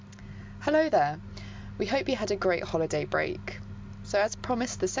Hello there. We hope you had a great holiday break. So as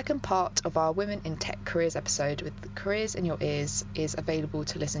promised, the second part of our Women in Tech Careers episode with Careers in Your Ears is available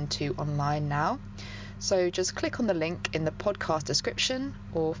to listen to online now. So just click on the link in the podcast description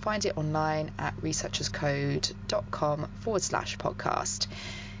or find it online at researcherscode.com/podcast.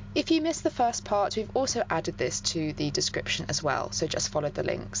 If you missed the first part, we've also added this to the description as well, so just follow the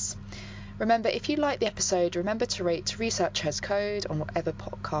links. Remember, if you like the episode, remember to rate Research Has Code on whatever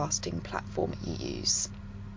podcasting platform you use.